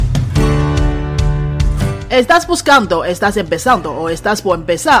¿Estás buscando, estás empezando o estás por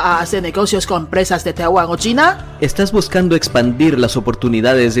empezar a hacer negocios con empresas de Taiwán o China? ¿Estás buscando expandir las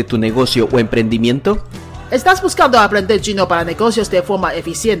oportunidades de tu negocio o emprendimiento? ¿Estás buscando aprender chino para negocios de forma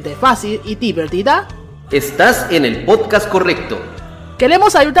eficiente, fácil y divertida? Estás en el podcast correcto.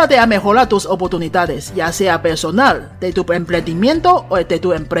 Queremos ayudarte a mejorar tus oportunidades, ya sea personal, de tu emprendimiento o de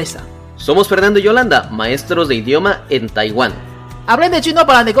tu empresa. Somos Fernando y Yolanda, maestros de idioma en Taiwán. Aprende chino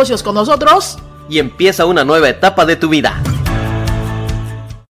para negocios con nosotros y empieza una nueva etapa de tu vida.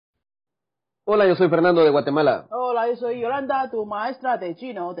 Hola, yo soy Fernando de Guatemala. Hola, yo soy Yolanda, tu maestra de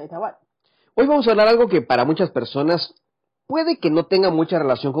chino de Taiwán. Hoy vamos a hablar algo que para muchas personas puede que no tenga mucha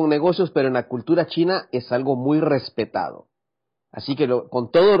relación con negocios, pero en la cultura china es algo muy respetado. Así que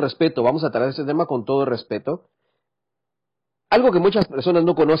con todo respeto, vamos a tratar este tema con todo respeto. Algo que muchas personas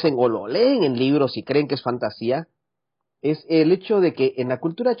no conocen o lo leen en libros y creen que es fantasía, es el hecho de que en la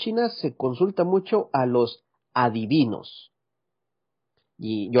cultura china se consulta mucho a los adivinos.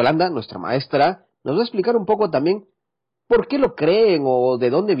 Y Yolanda, nuestra maestra, nos va a explicar un poco también por qué lo creen, o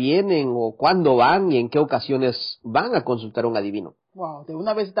de dónde vienen, o cuándo van y en qué ocasiones van a consultar a un adivino. Wow, de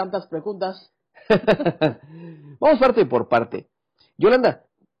una vez tantas preguntas. Vamos parte por parte. Yolanda,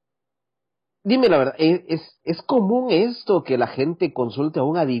 dime la verdad, ¿es común esto que la gente consulte a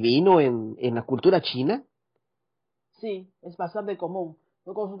un adivino en la cultura china? Sí, es bastante común.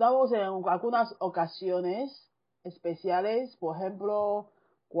 Lo consultamos en algunas ocasiones especiales, por ejemplo,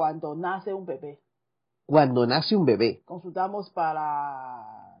 cuando nace un bebé. Cuando nace un bebé. Consultamos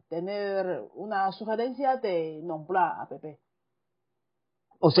para tener una sugerencia de nombrar a bebé.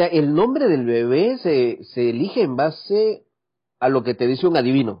 O sea, el nombre del bebé se elige en base a lo que te dice un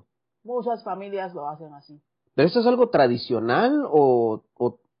adivino. Muchas familias lo hacen así. ¿Pero esto es algo tradicional o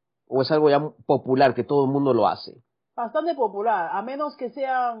es algo ya popular que todo el mundo lo hace? Bastante popular, a menos que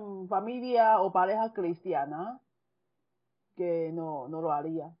sean familia o pareja cristiana, que no lo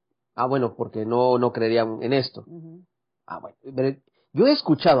haría. Ah, bueno, porque no creerían en esto. Uh-huh. Ah, bueno, pero yo he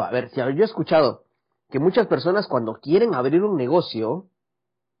escuchado, yo he escuchado que muchas personas cuando quieren abrir un negocio,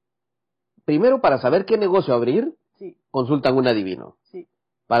 primero para saber qué negocio abrir, sí, consultan un adivino. Sí.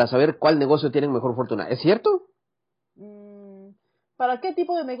 Para saber cuál negocio tienen mejor fortuna. ¿Es cierto? ¿Para qué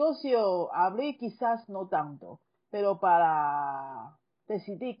tipo de negocio abrir? Quizás no tanto, pero para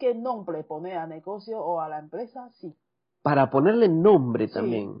decidir qué nombre poner al negocio o a la empresa, sí. Para ponerle nombre Sí,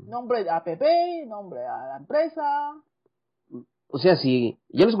 también. Nombre a APP, nombre a la empresa. O sea, si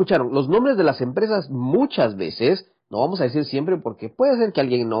ya lo escucharon, los nombres de las empresas muchas veces, no vamos a decir siempre porque puede ser que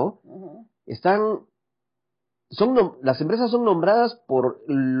alguien no, Uh-huh. las empresas son nombradas por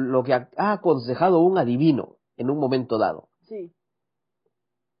lo que ha aconsejado un adivino en un momento dado. Sí.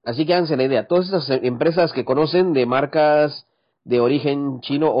 Así que háganse la idea, todas esas empresas que conocen de marcas de origen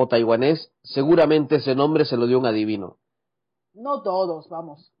chino o taiwanés, seguramente ese nombre se lo dio un adivino. No todos,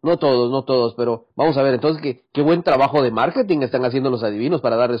 vamos. No todos, pero vamos a ver, entonces, qué buen trabajo de marketing están haciendo los adivinos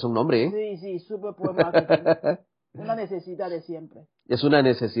para darles un nombre, ¿eh? Sí, súper buen marketing. Una necesidad de siempre. Es una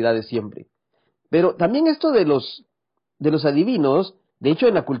necesidad de siempre. Pero también esto de los adivinos, de hecho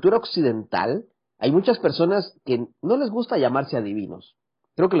en la cultura occidental, hay muchas personas que no les gusta llamarse adivinos.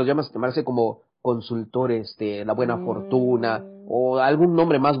 Creo que los llamarse como consultores de la buena fortuna, o algún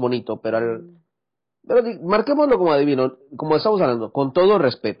nombre más bonito, pero marquémoslo como adivino, como estamos hablando, con todo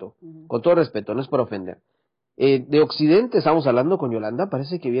respeto, no es por ofender. De Occidente estamos hablando con Yolanda,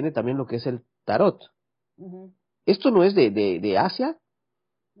 parece que viene también lo que es el tarot. Uh-huh. ¿Esto no es de Asia?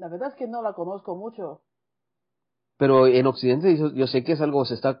 La verdad es que no la conozco mucho. Pero en Occidente yo sé que es algo,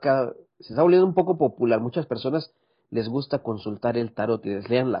 se está volviendo un poco popular. Muchas personas les gusta consultar el tarot y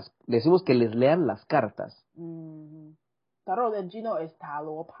decimos que les lean las cartas. Tarot en chino es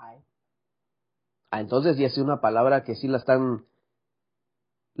Talo Pai. Entonces ya es una palabra que sí la están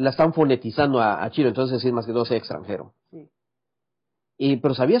fonetizando a chino, entonces sí, más que todo sea extranjero. Sí.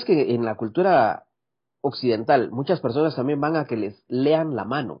 Pero ¿sabías que en la cultura occidental muchas personas también van a que les lean la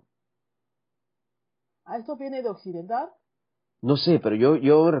mano? ¿Esto viene de occidental? No sé, pero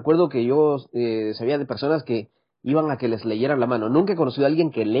yo recuerdo que yo sabía de personas que iban a que les leyeran la mano. Nunca he conocido a alguien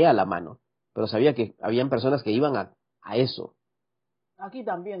que lea la mano, pero sabía que habían personas que iban a eso. Aquí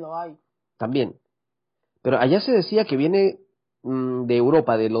también lo hay. También. Pero allá se decía que viene de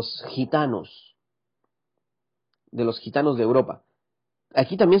Europa, de los gitanos. De los gitanos de Europa.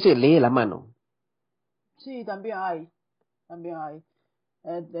 Aquí también se lee la mano. Sí, también hay. También hay.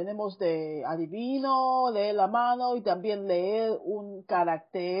 Tenemos de adivino, leer la mano y también leer un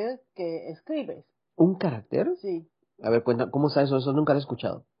carácter que escribes. ¿Un carácter? Sí. A ver, cuenta, ¿cómo está eso? Eso nunca lo he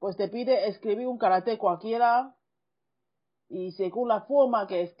escuchado. Pues te pide escribir un carácter cualquiera y según la forma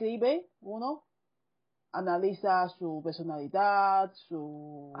que escribe uno, analiza su personalidad,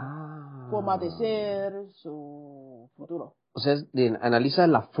 su forma de ser, su futuro. O sea, analiza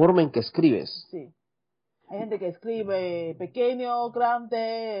la forma en que escribes. Sí. Hay gente que escribe pequeño,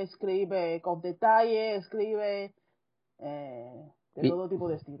 grande, escribe con detalle, escribe de todo tipo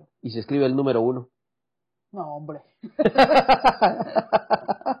de estilo. Y se escribe el número 1. No, hombre.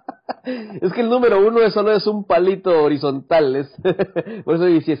 Es que el número 1 solo es un palito horizontal. Por eso,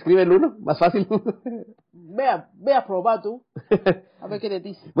 y si escribe el 1, más fácil. Ve a probar tú. A ver qué te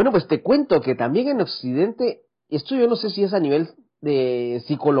dice. Bueno, pues te cuento que también en Occidente, esto yo no sé si es a nivel de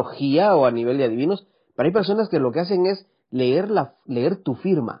psicología o a nivel de adivinos, pero hay personas que lo que hacen es leer tu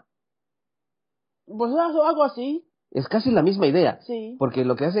firma. Pues algo así. Es casi la misma idea. Sí. Porque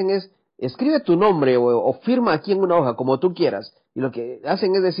lo que hacen es, escribe tu nombre o firma aquí en una hoja, como tú quieras. Y lo que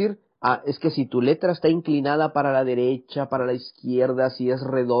hacen es decir, es que si tu letra está inclinada para la derecha, para la izquierda, si es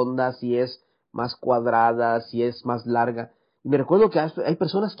redonda, si es más cuadrada, si es más larga. Y me recuerdo que hay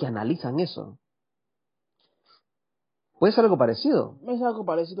personas que analizan eso. Puede ser algo parecido. Es algo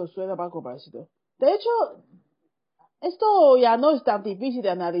parecido, suena algo parecido. De hecho, esto ya no es tan difícil de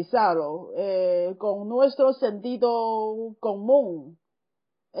analizarlo. Con nuestro sentido común,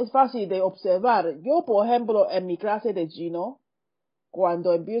 es fácil de observar. Yo, por ejemplo, en mi clase de chino,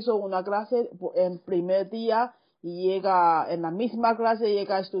 cuando empiezo una clase, en primer día, y en la misma clase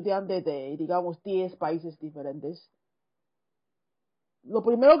llega estudiantes de, digamos, 10 países diferentes. Lo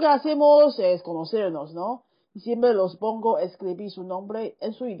primero que hacemos es conocernos, ¿no? Y siempre los pongo a escribir su nombre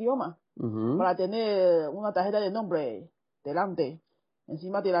en su idioma, para tener una tarjeta de nombre delante,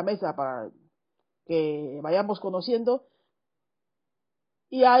 encima de la mesa, para que vayamos conociendo.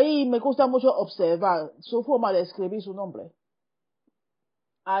 Y ahí me gusta mucho observar su forma de escribir su nombre.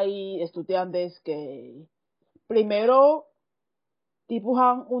 Hay estudiantes que primero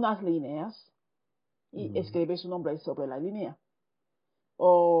dibujan unas líneas y escriben su nombre sobre la línea.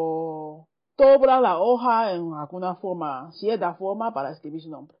 O dobla la hoja en alguna forma, cierta forma, para escribir su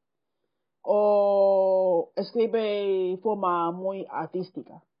nombre. O escribe forma muy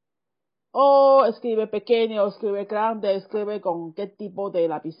artística. O escribe pequeño, escribe grande, escribe con qué tipo de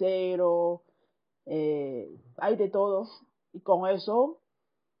lapicero. Hay de todo. Y con eso,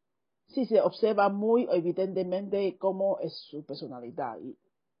 sí se observa muy evidentemente cómo es su personalidad.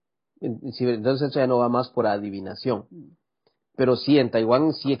 Sí, entonces eso ya no va más por adivinación. Pero sí, en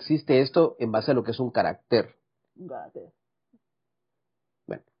Taiwán sí existe esto en base a lo que es un carácter. Bueno,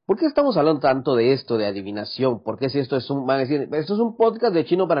 ¿por qué estamos hablando tanto de esto, de adivinación? ¿Por qué si esto es van a decir, esto es un podcast de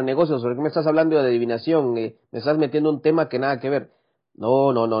chino para negocios, ¿por qué me estás hablando de adivinación? Me estás metiendo un tema que nada que ver.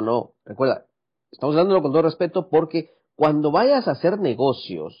 No. Recuerda, estamos hablándolo con todo respeto porque cuando vayas a hacer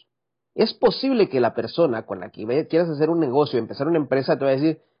negocios, es posible que la persona con la que quieras hacer un negocio, empezar una empresa, te va a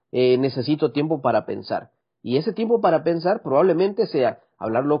decir, necesito tiempo para pensar. Y ese tiempo para pensar probablemente sea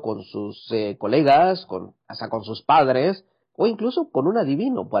hablarlo con sus colegas, hasta con sus padres, o incluso con un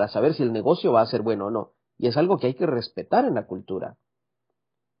adivino para saber si el negocio va a ser bueno o no. Y es algo que hay que respetar en la cultura.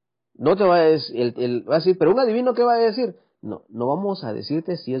 No te va a decir, va a decir, pero un adivino, ¿qué va a decir? No vamos a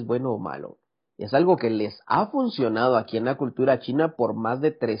decirte si es bueno o malo. Es algo que les ha funcionado aquí en la cultura china por más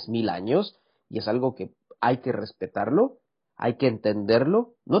de 3000 años y es algo que hay que respetarlo, hay que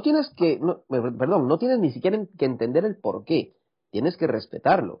entenderlo. No tienes ni siquiera que entender el por qué, tienes que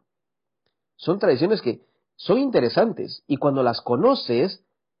respetarlo. Son tradiciones que son interesantes y cuando las conoces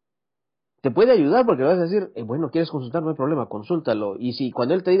te puede ayudar porque vas a decir, bueno, ¿quieres consultar? No hay problema, consúltalo. Y si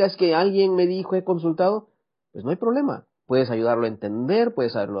cuando él te diga es que alguien me dijo he consultado, pues no hay problema. Puedes ayudarlo a entender,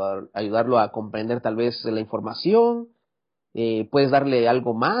 puedes ayudarlo a comprender tal vez la información, puedes darle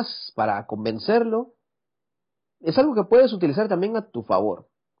algo más para convencerlo. Es algo que puedes utilizar también a tu favor.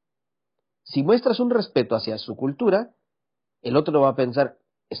 Si muestras un respeto hacia su cultura, el otro va a pensar,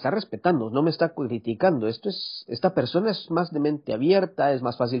 está respetando, no me está criticando. Esta persona es más de mente abierta, es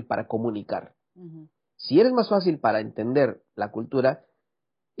más fácil para comunicar. Si eres más fácil para entender la cultura,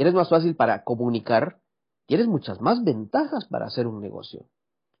 eres más fácil para comunicar, tienes muchas más ventajas para hacer un negocio.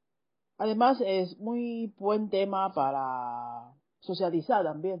 Además, es muy buen tema para socializar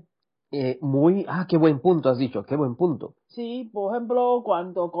también. Qué buen punto has dicho, qué buen punto. Sí, por ejemplo,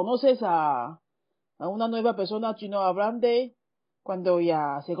 cuando conoces a una nueva persona chino hablante, cuando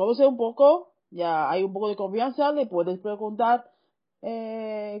ya se conoce un poco, ya hay un poco de confianza, le puedes preguntar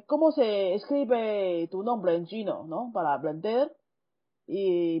cómo se escribe tu nombre en chino, ¿no? Para aprender.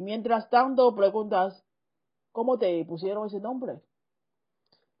 Y mientras tanto preguntas, ¿cómo te pusieron ese nombre?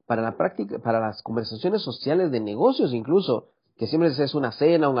 Para la práctica, para las conversaciones sociales de negocios incluso, que siempre es una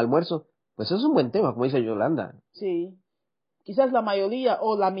cena, un almuerzo, pues eso es un buen tema, como dice Yolanda. Sí. quizás la mayoría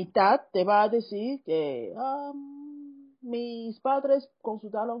o la mitad te va a decir que mis padres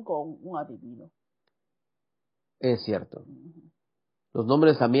consultaron con un adivino. Es cierto. Los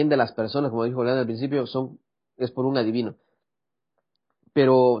nombres también de las personas, como dijo Leandro al principio, es por un adivino.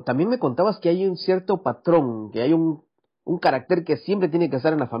 Pero también me contabas que hay un cierto patrón, que hay un carácter que siempre tiene que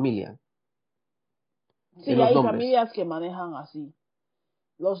estar en la familia, en Sí, los hay nombres. familias que manejan así.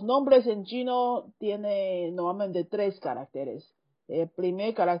 Los nombres en chino tienen normalmente 3 caracteres. El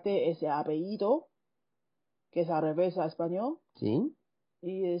primer carácter es el apellido, que es al revés a español. ¿Sí?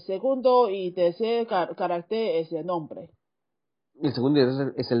 Y el segundo y tercer carácter es el nombre. El segundo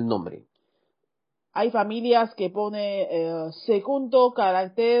es el nombre. Hay familias que ponen el segundo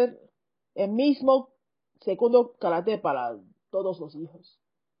carácter, el mismo segundo carácter para todos los hijos.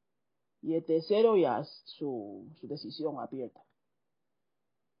 Y el tercero ya es su decisión abierta.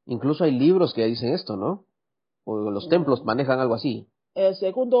 Incluso hay libros que dicen esto, ¿no? O los templos Eh, manejan algo así. el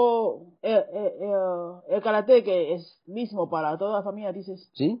segundo, el carácter que es mismo para toda la familia, dices,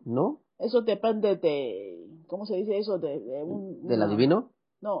 ¿Sí? ¿No? eso depende de, ¿cómo se dice eso? De ¿Del adivino?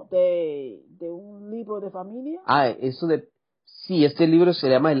 no, de un libro de familia. Ah, eso de... Sí, este libro se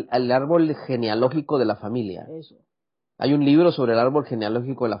llama el árbol genealógico de la familia. Eso, Hay un libro sobre el árbol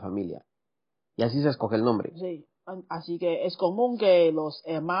genealógico de la familia. Y así se escoge el nombre. sí. Así que es común que los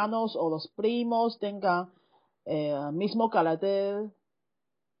hermanos o los primos tengan el mismo carácter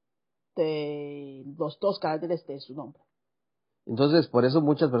de los 2 caracteres de su nombre. Entonces, por eso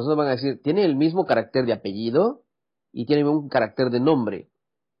muchas personas van a decir, tiene el mismo carácter de apellido y tiene un carácter de nombre.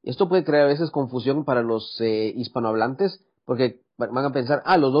 Esto puede crear a veces confusión para los hispanohablantes, porque van a pensar,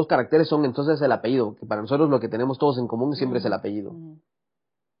 los 2 caracteres son entonces el apellido, que para nosotros lo que tenemos todos en común siempre es el apellido.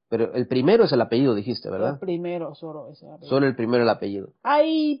 Pero el primero es el apellido, dijiste, El ¿verdad? primero solo es el apellido. Solo el primero el apellido.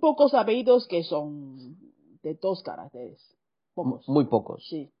 Hay pocos apellidos que son de 2 caracteres. Pocos. Muy pocos.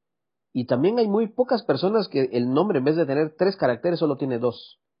 Sí. Y también hay muy pocas personas que el nombre en vez de tener 3 caracteres solo tiene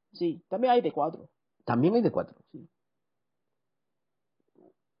 2. Sí, también hay de 4. También hay de 4. Sí.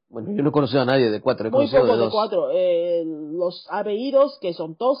 Bueno, yo no he conocido a nadie de 4, he Muy conocido de pocos de 2. 4. Los apellidos que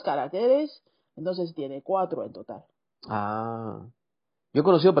son 2 caracteres, entonces tiene 4 en total. Yo he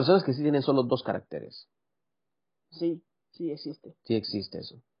conocido personas que sí tienen solo 2 caracteres. Sí, sí existe. Sí existe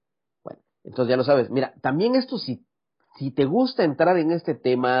eso. Bueno, entonces ya lo sabes. Mira, también esto, si te gusta entrar en este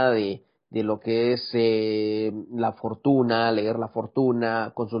tema de lo que es la fortuna, leer la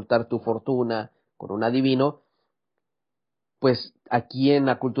fortuna, consultar tu fortuna con un adivino, pues aquí en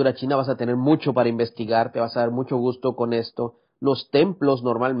la cultura china vas a tener mucho para investigar, te vas a dar mucho gusto con esto. Los templos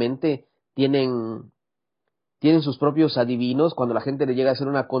normalmente tienen sus propios adivinos. Cuando la gente le llega a hacer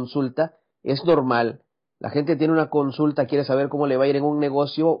una consulta, es normal. La gente tiene una consulta, quiere saber cómo le va a ir en un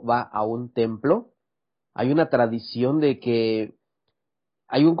negocio, va a un templo. Hay una tradición de que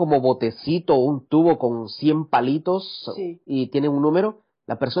hay un como botecito o un tubo con 100 palitos Sí. y tiene un número.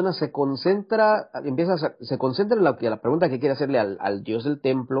 La persona se concentra, se concentra en la pregunta que quiere hacerle al dios del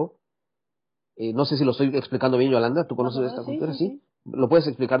templo. No sé si lo estoy explicando bien, Yolanda. ¿Tú Más conoces o de menos, esta sí, cultura? sí, ¿Sí? sí. ¿Lo puedes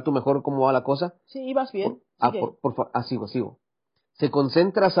explicar tú mejor cómo va la cosa? Sí, ibas bien. Sigue. Sigo. Se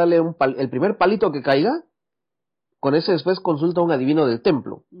concentra, sale el primer palito que caiga, con ese después consulta a un adivino del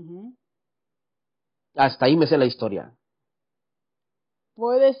templo. Hasta ahí me sé la historia.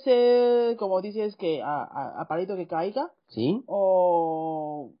 Puede ser, como dices, que a palito que caiga ¿Sí?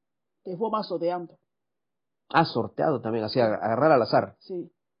 o de forma sorteando. Sorteado también, así, Sí. agarrar al azar.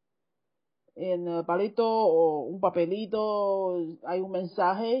 Sí. En el palito o un papelito hay un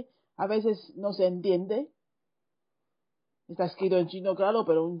mensaje, a veces no se entiende. Está escrito en chino, claro,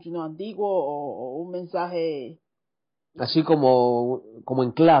 pero un chino antiguo o un mensaje, Así como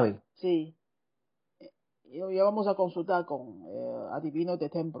en clave. sí. Ya vamos a consultar con adivinos de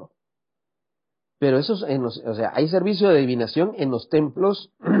templo. Pero eso es o sea, hay servicio de adivinación en los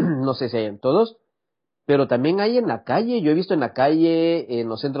templos, no sé si hay en todos, pero también hay en la calle. Yo he visto en la calle, en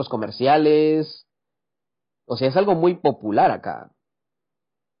los centros comerciales. O sea, es algo muy popular acá.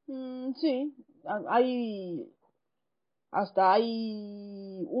 Sí, hasta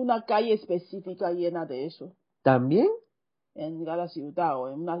hay una calle específica llena de eso También en cada ciudad o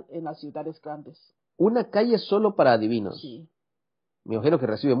en las ciudades grandes. una calle solo para adivinos. Sí, Me imagino que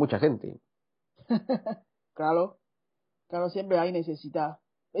recibe mucha gente. claro, claro, siempre hay necesidad.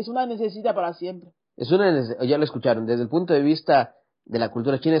 Es una necesidad para siempre. Ya lo escucharon, desde el punto de vista de la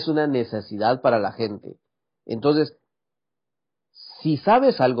cultura china es una necesidad para la gente. Entonces, si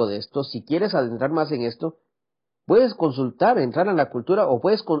sabes algo de esto, si quieres adentrar más en esto, puedes entrar en la cultura o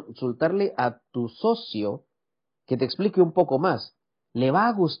puedes consultarle a tu socio que te explique un poco más. Le va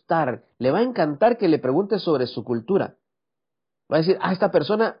a gustar, le va a encantar que le preguntes sobre su cultura. Va a decir, esta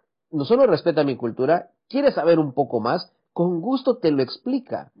persona no solo respeta mi cultura, quiere saber un poco más, con gusto te lo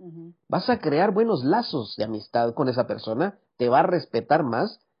explica. Vas a crear buenos lazos de amistad con esa persona, te va a respetar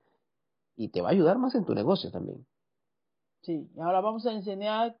más y te va a ayudar más en tu negocio también. Sí, y ahora vamos a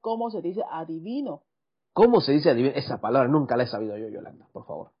enseñar cómo se dice adivino. ¿Cómo se dice adivino? Esa palabra nunca la he sabido yo, Yolanda, por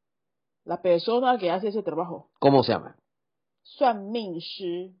favor. La persona que hace ese trabajo. ¿Cómo se llama? 算命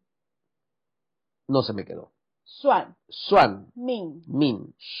师. No se me quedó. 算 Suan 命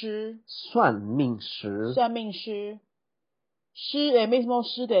Min 师 Suan Min Shi. 算命师 师 el mismo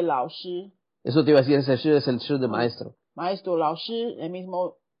师 de 老师 Eso te iba a decir, ese Shi es el Shi de maestro. maestro 老师 el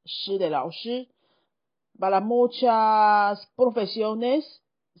mismo 师 de 老师 para muchas profesiones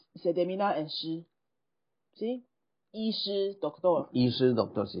se termina en 师 ¿sí? 医师 doctor Y Shi,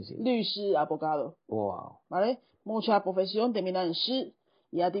 doctor, sí, sí. 律师 abogado Wow. ¿vale? Mucha profesión termina en 师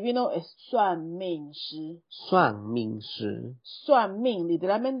y adivino es 算命师 Suan Min Shi. 算命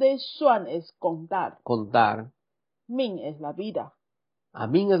literalmente 算 es contar Contar. 命 es la vida A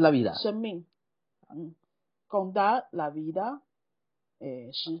Min es la vida. 生命 contar la vida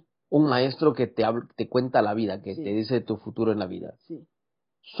师 Un maestro que te cuenta la vida, que Sí. te dice tu futuro en la vida. sí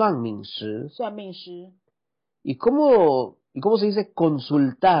Suan Min Shi. 算命师 ¿Y cómo se dice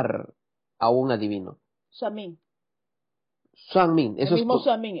consultar a un adivino? 算命 Suan Min. el Eso es, mismo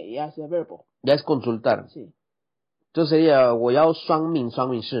算命ya es el verbo ya es consultar. sí Entonces sería, 我要双命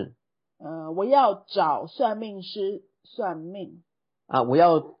是. 我要找算命师算命我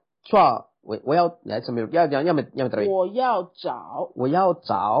要ya me trabé. 我要找我要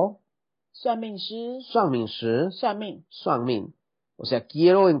找算命师算命师算命 算命. O sea,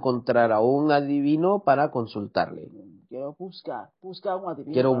 quiero encontrar a un adivino para consultarle. quiero buscar un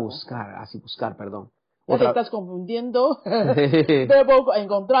adivino Quiero para buscar, perdón. ya te estás confundiendo verbo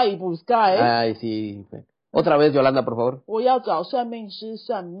encontrar y buscar Ay, sí. Otra vez, Yolanda, por favor. 我要找算命师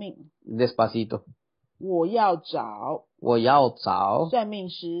算命 Despacito. 我要找我要找算命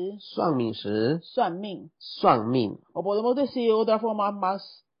师算命师算命算命. o podemos decir de otra forma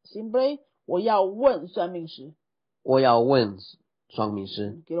más simple 我要问算命师我要问算命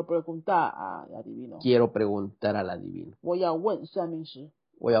师. quiero preguntar al adivino Quiero preguntar al adivino. 我要问算命师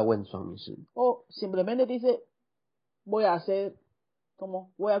我要问算命师. o simplemente dice voy a hacer ¿cómo?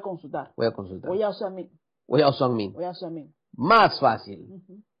 Voy a consultar 我要 consultar. 我要算命我要算命. 我要算命 Más fácil.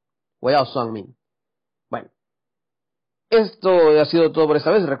 嗯 我要算命. Bueno, esto ha sido todo por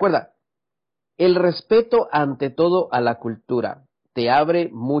esta vez. Recuerda, el respeto ante todo a la cultura te abre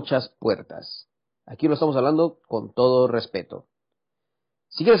muchas puertas. Aquí lo estamos hablando con todo respeto.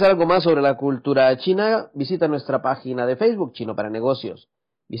 Si quieres saber algo más sobre la cultura china, visita nuestra página de Facebook, Chino para Negocios.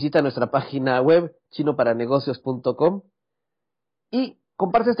 Visita nuestra página web, chinoparanegocios.com. Y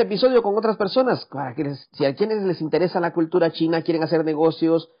comparte este episodio con otras personas. Para que si a quienes les interesa la cultura china, quieren hacer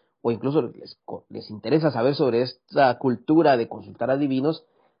negocios, o incluso les interesa saber sobre esta cultura de consultar adivinos,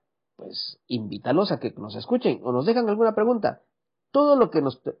 pues invítalos a que nos escuchen o nos dejan alguna pregunta. Todo lo que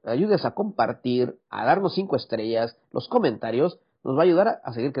nos ayudes a compartir, a darnos 5 estrellas, los comentarios, nos va a ayudar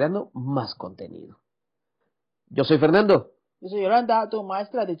a seguir creando más contenido. Yo soy Fernando. Yo soy Yolanda, tu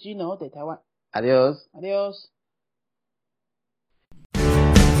maestra de chino de Taiwán. Adiós. Adiós.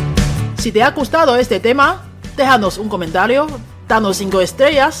 Si te ha gustado este tema, déjanos un comentario, danos 5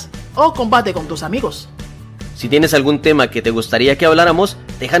 estrellas o comparte con tus amigos. Si tienes algún tema que te gustaría que habláramos,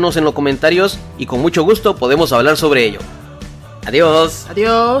 déjanos en los comentarios y con mucho gusto podemos hablar sobre ello. Adiós.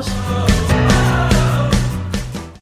 Adiós.